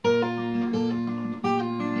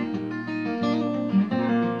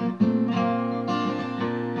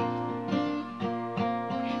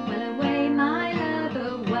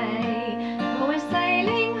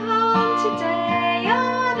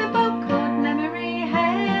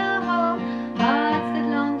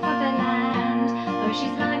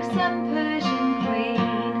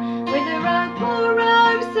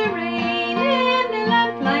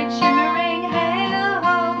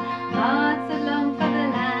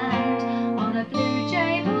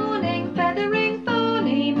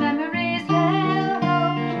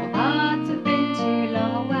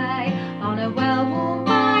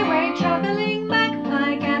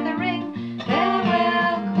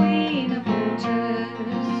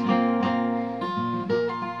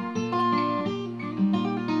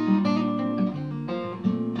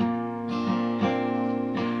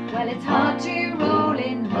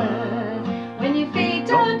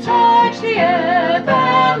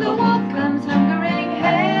the wolf comes hungering.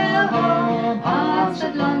 Hail home, hearts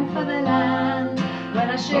that long for the land. When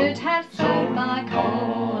I should have sowed my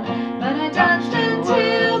corn, but I danced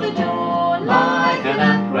until the dawn, like an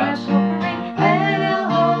upgrass hoppering. Hail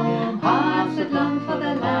home, hearts that long for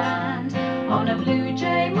the land. On a blue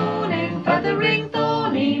jay morning, feathering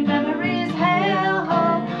thorny memories. Hail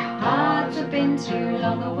home, hearts have been too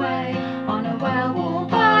long away. On a well-worn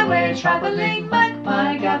byway, travelling,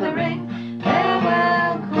 magpie gathering.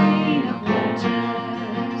 Farewell, Queen of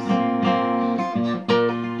Waters.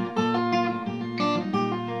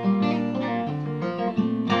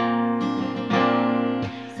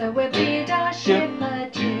 So we bid our ship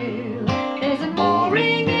adieu. There's a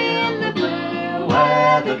mooring in the blue,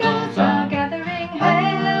 where the gulls are gathering.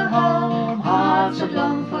 Hail home, hearts that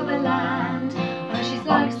long for the land. Oh, she's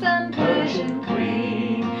like some Persian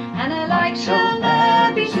queen, and her like shall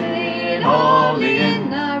ne'er be seen. Only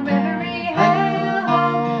in our reverie. Hail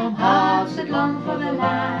home, hearts that long for the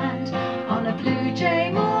land. On a blue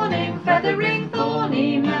jay morning, feathering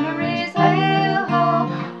thorny memories. Hail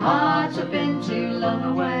home, hearts have been too long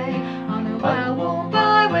away. On a well-worn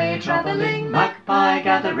byway, travelling, magpie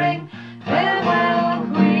gathering.